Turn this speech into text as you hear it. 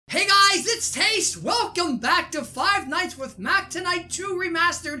its taste! Welcome back to Five Nights with Mac Tonight 2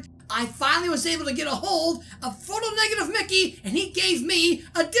 Remastered. I finally was able to get a hold of Photo Negative Mickey, and he gave me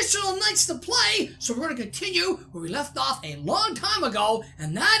additional nights to play, so we're going to continue where we left off a long time ago,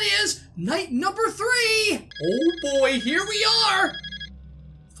 and that is night number 3! Oh boy, here we are!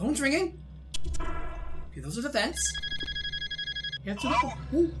 Phone's ringing. Okay, those are the vents. Hello?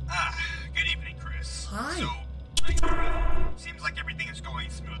 Good evening, Chris. Hi. So, night 3. Seems like everything is going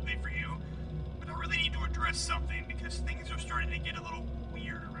smoothly for you, but I really need to address something because things are starting to get a little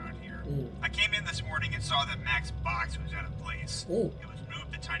weird around here. Ooh. I came in this morning and saw that Mac's box was out of place. Ooh. It was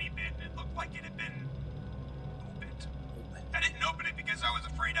moved a tiny bit, and it looked like it had been opened. I didn't open it because I was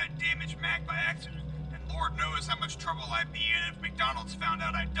afraid I'd damage Mac by accident, and Lord knows how much trouble I'd be in if McDonald's found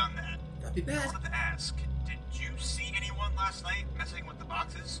out I'd done that. That'd be bad. I wanted to ask, did you see anyone last night messing with the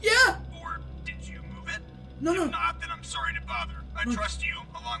boxes? Yeah! Or did you move it? No, If not, then I'm sorry to bother. I trust you,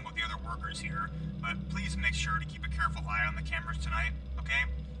 along with the other workers here, but please make sure to keep a careful eye on the cameras tonight, okay?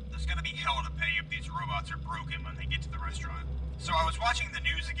 There's gonna be hell to pay if these robots are broken when they get to the restaurant. So I was watching the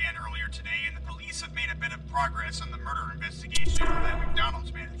news again earlier today, and the police have made a bit of progress on the murder investigation of that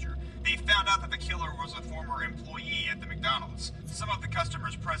McDonald's manager. They found out that the killer was a former employee at the McDonald's. Some of the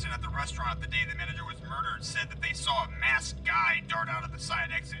customers present at the restaurant the day the manager was murdered said that they saw a masked guy dart out of the side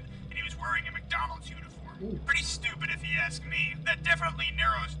exit, and he was wearing a McDonald's uniform. Ooh. Pretty stupid if you ask me. That definitely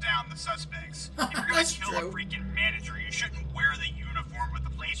narrows down the suspects. If you're gonna That's kill true. a freaking manager, you shouldn't wear the uniform of the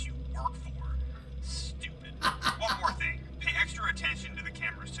place you work for. Stupid. One more thing. Pay extra attention to the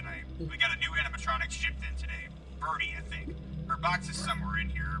cameras tonight. We got a new animatronic shipped in today. Birdie, I think. Her box is somewhere in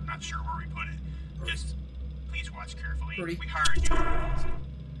here. I'm not sure where we put it. Just please watch carefully. Birdie. We hired you for a reason.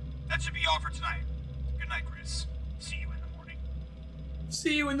 That should be all for tonight. Good night, Chris. See you in the morning.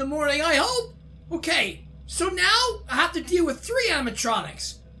 See you in the morning, I hope! Okay, so now I have to deal with 3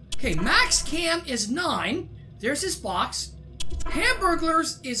 animatronics. Okay, Max Cam is 9. There's his box.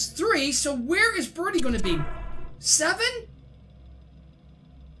 Hamburglers is 3, so where is Birdie going to be? 7?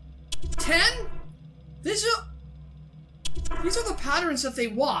 10? These are the patterns that they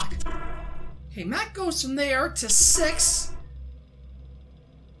walk. Okay, Mac goes from there to 6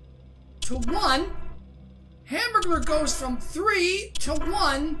 to 1. Hamburglar goes from 3 to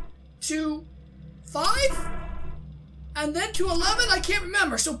 1 to 5? And then to 11? I can't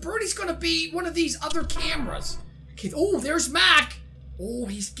remember. So Birdie's gonna be one of these other cameras. Okay, oh, there's Mac. Oh,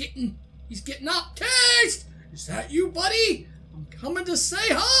 he's getting up. Taste! Is that you, buddy? I'm coming to say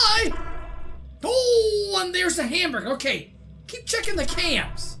hi. Oh, and there's the hamburger. Okay, keep checking the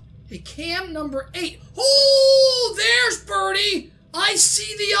cams. Okay, cam number 8. Oh, there's Birdie. I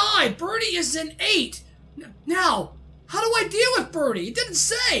see the eye. Birdie is in 8. Now, how do I deal with Birdie? It didn't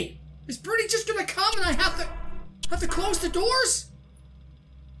say. Is Birdie just gonna come and I have to close the doors?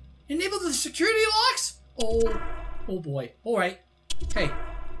 Enable the security locks? Oh boy. Alright. Okay.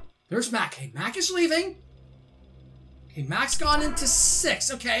 There's Mac. Okay, Mac is leaving. Okay, Mac's gone into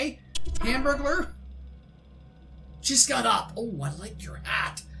 6. Okay. Hamburglar just got up. Oh, I like your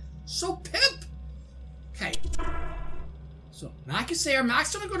hat. So pimp. Okay. So Mac is there.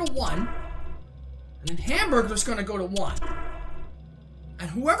 Mac's gonna go to 1. And then Hamburglar's gonna go to 1. And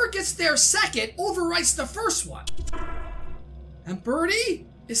whoever gets there second overwrites the first one. And Birdie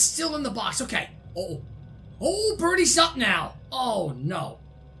is still in the box. Okay. Oh, Birdie's up now. Oh, no.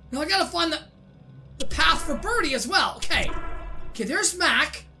 Now I gotta find the path for Birdie as well. Okay. Okay, there's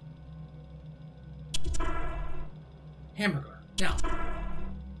Mac. Hamburger. Now,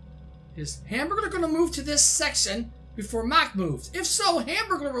 is Hamburger gonna move to this section before Mac moves? If so,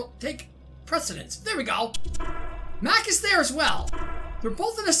 Hamburger will take precedence. There we go. Mac is there as well. They're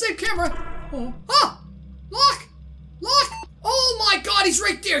both in the same camera. Oh, ah! Lock! Lock! Oh my god, he's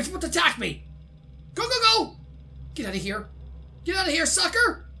right there. He's about to attack me. Go, go, go! Get out of here. Get out of here,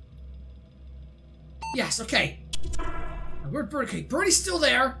 sucker! Yes, okay. Now, where'd Birdie? Okay, Birdie's still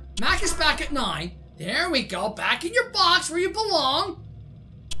there. Mac is back at 9. There we go. Back in your box where you belong.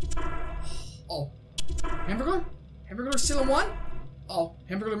 Oh. Hamburger? Hamburger's still in 1? Oh,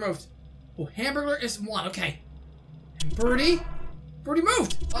 Hamburger moved. Oh, Hamburger is 1. Okay. And Birdie? Birdie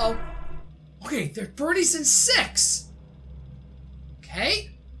moved. Oh. Okay, Birdie's in 6.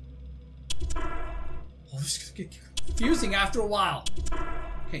 Okay. Oh, this is gonna get confusing after a while.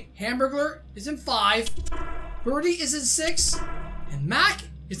 Okay, Hamburglar is in 5. Birdie is in 6. And Mac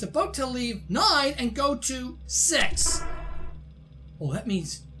is about to leave 9 and go to 6. Oh, that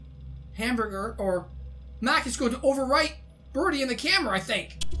means Hamburger or Mac is going to overwrite Birdie in the camera, I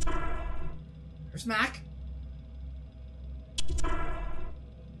think. There's Mac.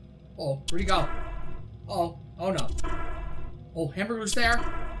 Oh, where'd he go? Oh no. Oh, Hamburger's there.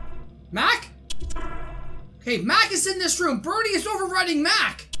 Mac? Okay, Mac is in this room. Birdie is overriding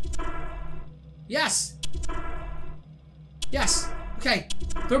Mac. Yes. Yes. Okay.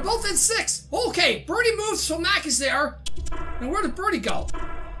 They're both in 6. Okay, Birdie moves, so Mac is there. Now where did Birdie go?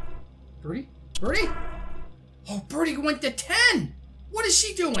 Birdie? Birdie? Oh, Birdie went to 10. What is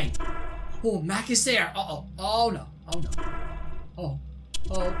she doing? Oh, Mac is there. Uh-oh. Oh, no. Oh, no. Oh.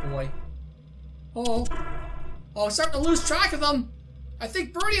 Oh, boy. Oh. Oh, I'm starting to lose track of them. I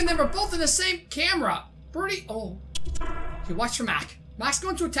think Birdie and them are both in the same camera. Birdie. Oh. Okay, watch for Mac. Mac's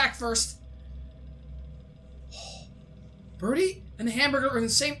going to attack first. Birdie and the hamburger are in the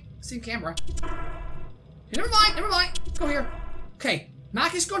same camera. Okay, never mind. Never mind. Go here. Okay.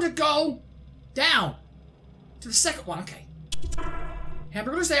 Mac is going to go down to the second one. Okay.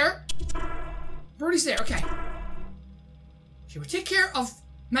 Hamburger's there. Birdie's there. Okay. Okay, we'll take care of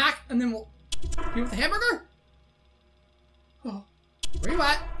Mac and then we'll deal with the hamburger. Oh. Where you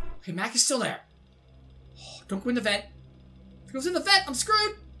at? Okay, Mac is still there. Oh, don't go in the vent. If he goes in the vent, I'm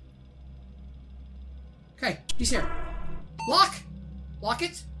screwed. Okay, he's here. Lock! Lock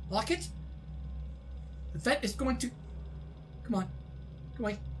it. Lock it. The vent is going to... Come on. Go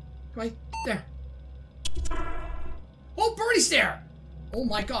away. Go away. There. Oh, Birdie's there! Oh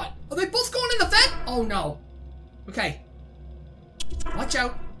my god. Are they both going in the vent? Oh no. Okay. Watch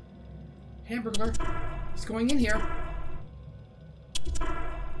out. Hamburger. He's going in here.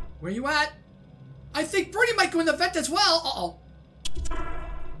 Where you at? I think Birdie might go in the vent as well. Uh-oh.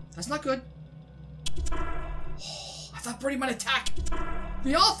 That's not good. I thought Birdie might attack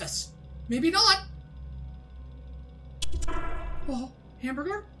the office. Maybe not. Oh,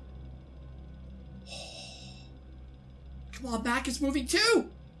 hamburger? Come on, Mac is moving too.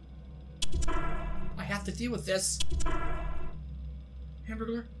 I have to deal with this.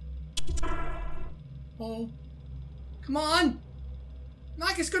 Hamburger? Oh. Come on.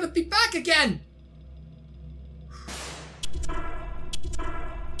 Mac is gonna be back again.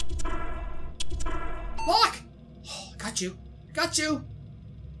 Lock! Oh, got you. Got you.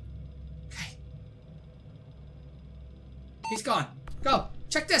 Okay. He's gone. Go.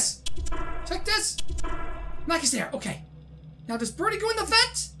 Check this. Check this. Mac is there. Okay. Now does Birdie go in the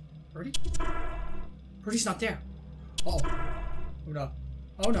vent? Birdie? Birdie's not there. Uh oh. Oh no.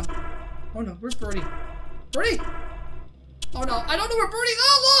 Oh no. Oh no. Where's Birdie? Birdie? Oh no. I don't know where Birdie.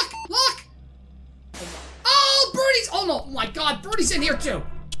 Oh, look! Look! Oh, no. Oh, Birdie's. Oh no. Oh my god. Birdie's in here too.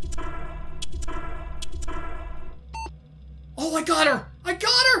 Oh, I got her! I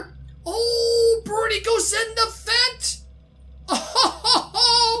got her! Oh, Birdie goes in the vent!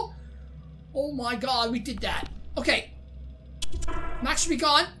 Oh, oh my god, we did that. Okay. Max should be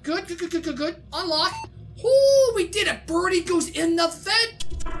gone. Good, good, good, good, good, good. Unlock. Oh, we did it. Birdie goes in the vent.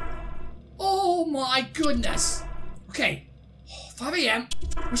 Oh my goodness. Okay. 5 a.m.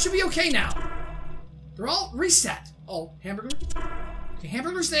 We should be okay now. They're all reset. Oh, hamburger. Okay,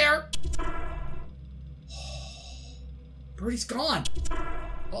 hamburger's there. Birdie's gone.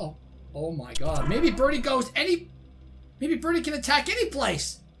 Uh-oh. Oh my god. Maybe Birdie goes any... Maybe Birdie can attack any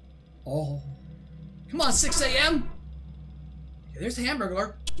place. Oh. Come on, 6 a.m. Okay, there's the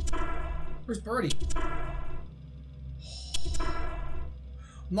hamburger. Where's Birdie?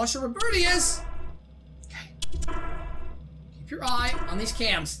 I'm not sure where Birdie is. Okay. Keep your eye on these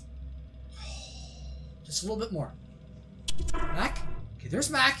cams. Just a little bit more. Mac. Okay,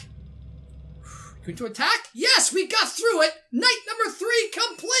 there's Mac. Going to attack? Yes, we got through it! Night number 3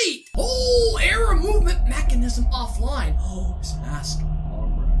 complete! Oh, error movement mechanism offline. Oh, it's mask.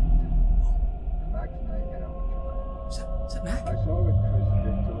 Alright. Back tonight and I'm gonna try. Is that Mac? I saw what Chris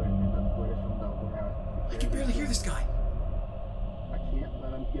did to it in the footage from the warehouse. I can barely hear this guy. I can't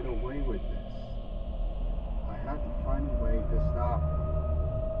let him get away with this. I have to find a way to stop him.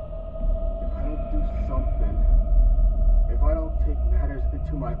 If I don't do something, if I don't take matters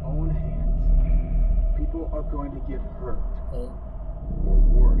into my own hands, people are going to get hurt. Oh. Or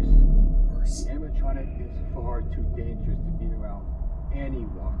worse. Worse. The animatronic is far too dangerous to be around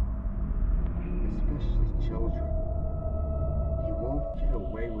anyone. Especially children. You won't get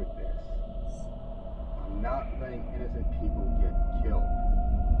away with this. I'm not letting innocent people get killed.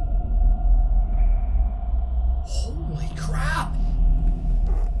 Holy crap!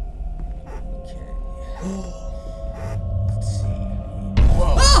 Okay. Let's see.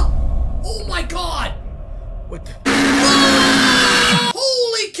 Whoa. Ah! Oh my god! What the? Ah!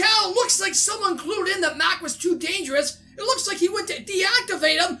 Holy cow! Looks like someone clued in that Mac was too dangerous. It looks like he went to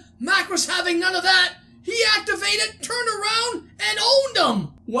deactivate him. Mac was having none of that. He activated, turned around, and owned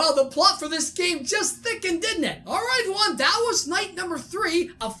him. Well, the plot for this game just thickened, didn't it? Alright everyone, that was night number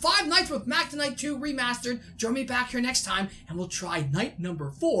 3 of 5 Nights with Mac Night 2 Remastered. Join me back here next time and we'll try night number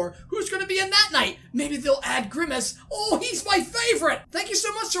 4. Who's going to be in that night? Maybe they'll add Grimace. Oh, he's my favorite! Thank you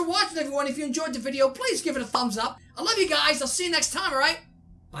so much for watching everyone. If you enjoyed the video, please give it a thumbs up. I love you guys. I'll see you next time, alright?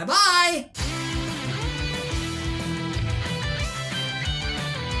 Bye-bye!